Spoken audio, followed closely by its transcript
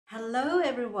Hello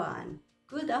everyone!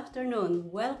 Good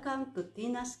afternoon! Welcome to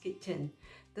Tina's Kitchen.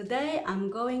 Today I'm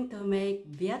going to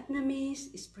make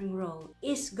Vietnamese spring roll.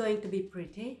 It's going to be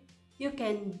pretty. You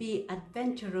can be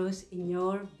adventurous in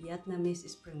your Vietnamese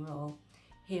spring roll.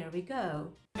 Here we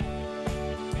go!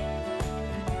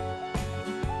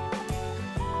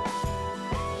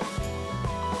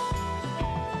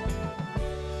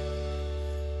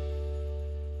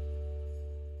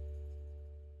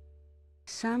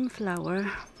 Some flour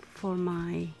for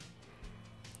my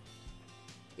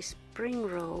spring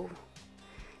roll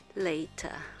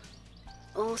later.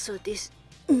 Also this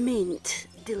mint,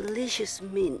 delicious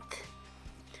mint.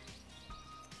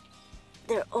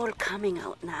 They're all coming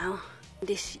out now.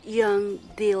 This young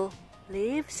dill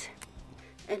leaves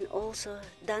and also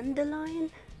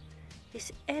dandelion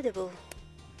is edible.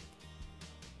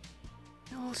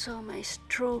 Also my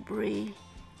strawberry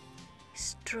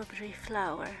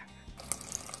flour.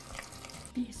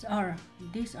 These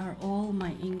are all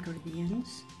my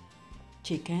ingredients.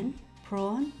 Chicken,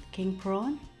 prawn, king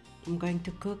prawn. I'm going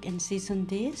to cook and season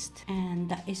this, and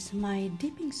that is my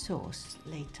dipping sauce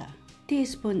later.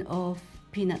 Teaspoon of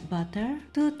peanut butter,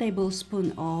 2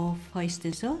 tablespoons of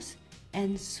oyster sauce,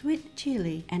 and sweet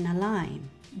chili and a lime.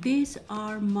 These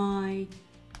are my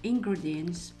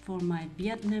ingredients for my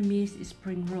Vietnamese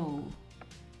spring roll,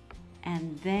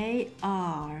 and they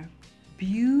are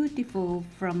beautiful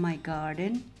from my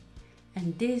garden.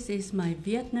 And this is my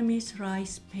Vietnamese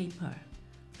rice paper.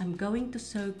 I'm going to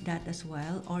soak that as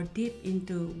well or dip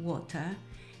into water,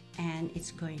 and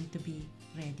it's going to be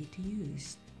ready to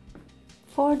use.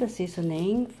 For the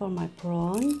seasoning for my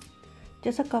prawn,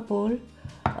 just a couple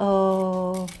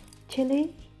of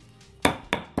chili,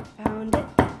 pounded,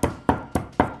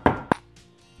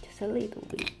 just a little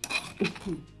bit.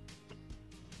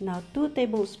 Now 2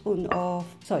 tablespoons of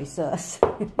soy sauce.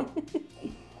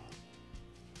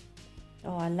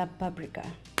 Oh, I love paprika.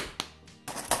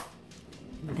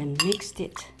 And then mix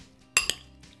it.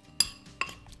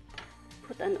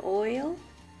 Put an oil.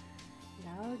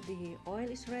 Now the oil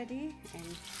is ready, and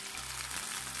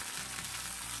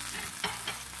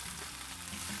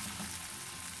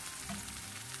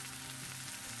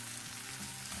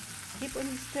keep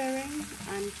on stirring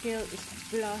until it's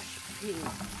blush pink.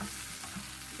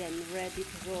 Then ready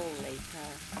to roll later.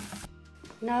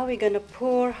 Now we're gonna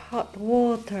pour hot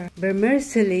water,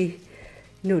 vermicelli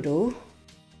noodle.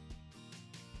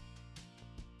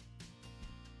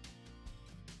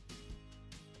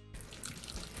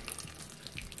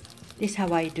 This is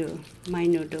how I do my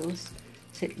noodles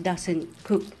so it doesn't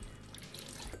cook.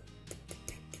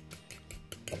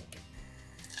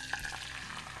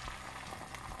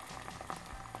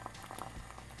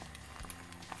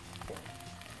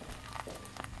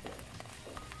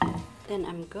 Then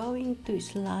I'm going to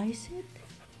slice it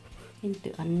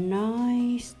into a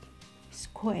nice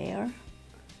square.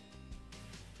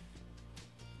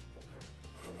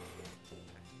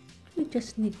 We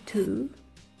just need 2.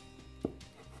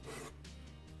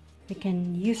 We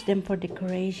can use them for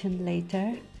decoration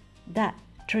later. That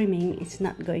trimming is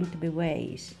not going to be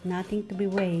waste. Nothing to be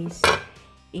waste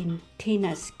in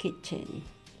Tina's kitchen.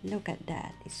 Look at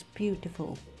that, it's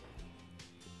beautiful.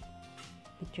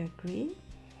 Would you agree?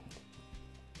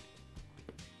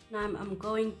 Now I'm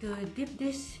going to dip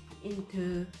this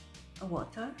into a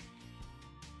water.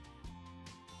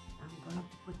 I'm going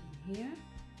to put in here.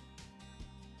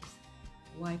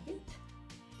 Wipe it.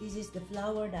 This is the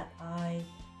flower that I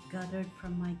gathered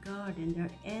from my garden. They're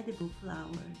edible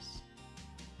flowers.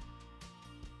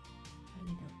 A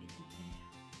little bit in there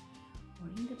or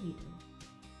in the middle.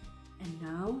 And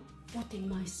now putting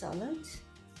my salads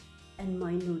and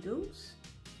my noodles.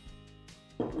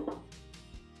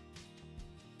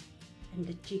 And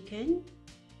the chicken.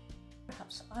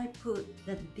 Perhaps I put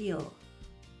the dill.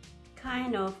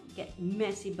 Kind of get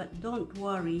messy, but don't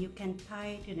worry, you can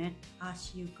tighten it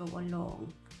as you go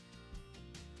along.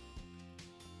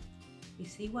 You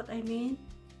see what I mean?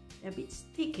 They're a bit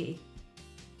sticky.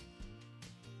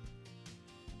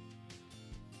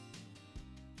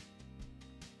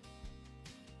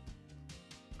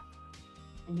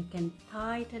 And you can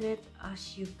tighten it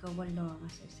as you go along,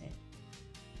 as I said.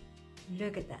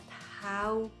 Look at that,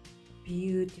 how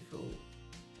beautiful.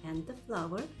 And the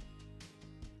flower.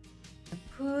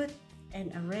 Put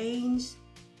and arrange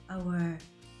our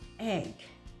egg,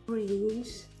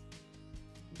 greens,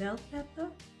 bell pepper,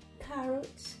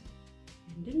 carrots,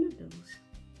 and the noodles.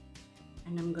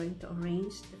 And I'm going to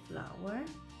arrange the flour.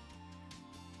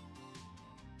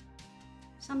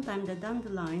 Sometimes the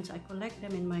dandelions, I collect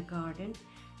them in my garden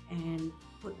and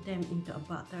put them into a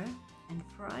butter and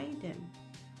fry them.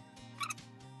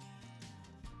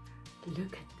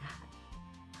 Look at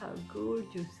that. How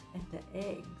gorgeous. And the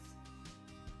eggs.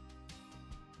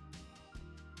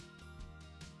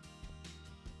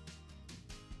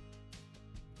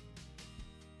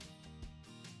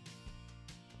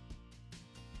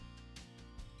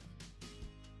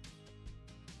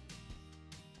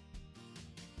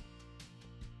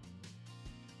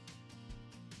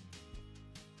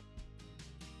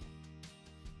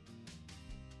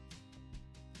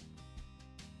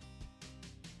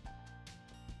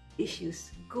 Delicious,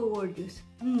 gorgeous,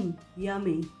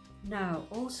 yummy. Now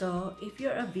also, if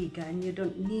you're a vegan, you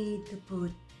don't need to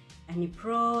put any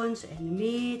prawns, any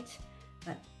meat,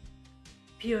 but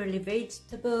purely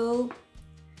vegetable.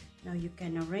 Now you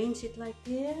can arrange it like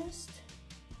this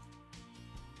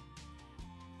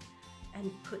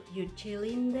and put your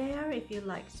chili in there if you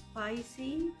like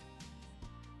spicy.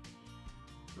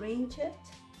 Arrange it.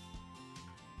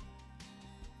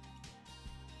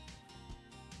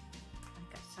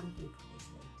 Something for this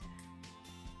later,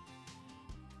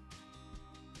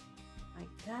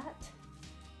 like that,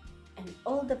 and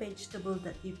all the vegetables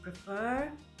that you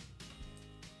prefer.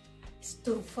 It's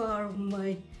too far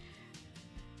my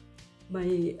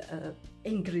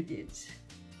ingredients.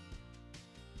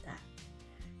 That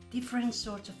different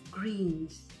sorts of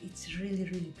greens. It's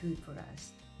really good for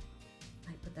us.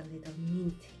 I put a little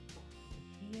mint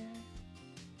here.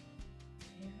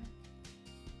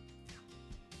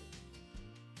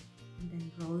 And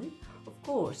then roll it. Of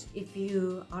course, if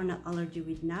you are not allergic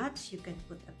with nuts, you can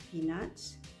put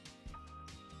peanuts.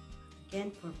 Again,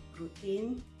 for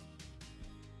protein.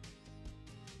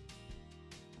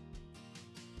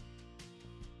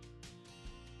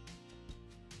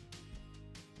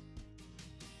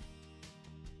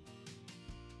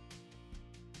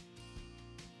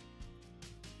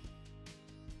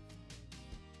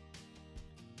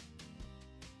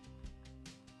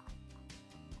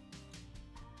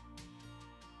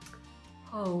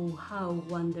 Oh, how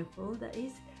wonderful that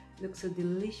is. Looks so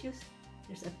delicious.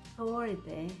 There's a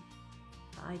torte.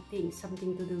 I think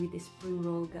something to do with the spring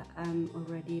roll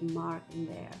already marked in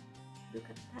there. Look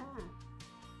at that.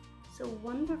 So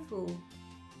wonderful.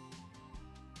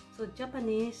 So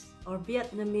Japanese or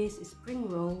Vietnamese spring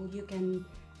roll, you can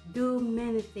do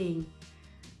many things.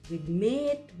 With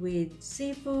meat, with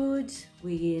seafoods,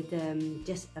 with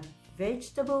just a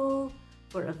vegetable,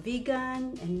 for a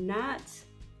vegan, and nuts.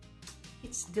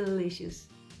 It's delicious.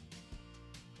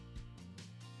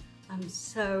 I'm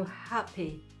so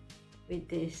happy with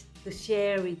this to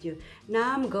share with you.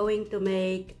 Now I'm going to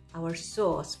make our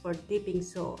sauce for dipping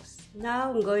sauce. Now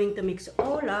I'm going to mix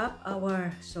all up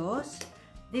our sauce.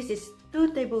 This is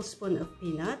 2 tablespoons of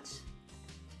peanuts,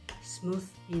 smooth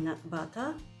peanut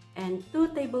butter, and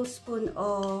 2 tablespoons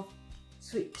of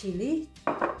sweet chili,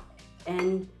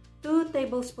 and 2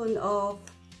 tablespoons of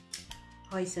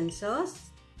hoisin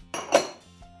sauce,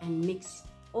 and mix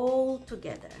all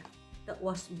together. That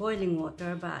was boiling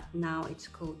water, but now it's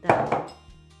cooled down.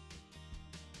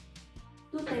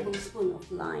 2 tablespoons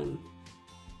of lime.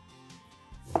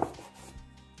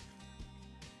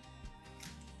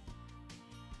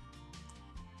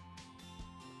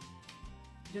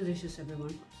 Delicious,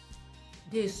 everyone.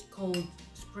 This cold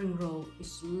spring roll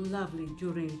is lovely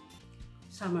during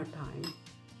summertime.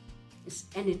 It's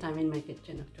anytime in my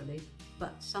kitchen actually,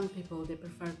 but some people they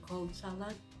prefer cold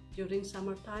salad during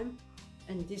summertime,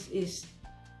 and this is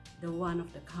the one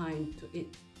of the kind to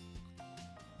eat.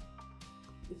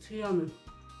 It's yummy,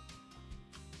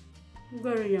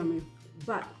 very yummy,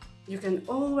 but you can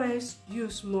always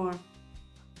use more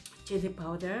chili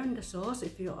powder in the sauce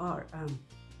if you are a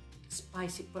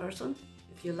spicy person,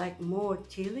 if you like more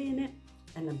chili in it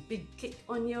and a big kick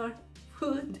on your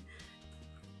food.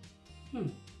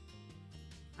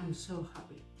 I'm so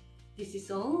happy. This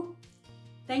is all.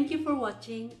 Thank you for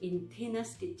watching in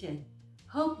Tina's Kitchen.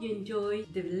 Hope you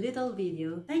enjoyed the little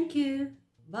video. Thank you.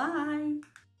 Bye.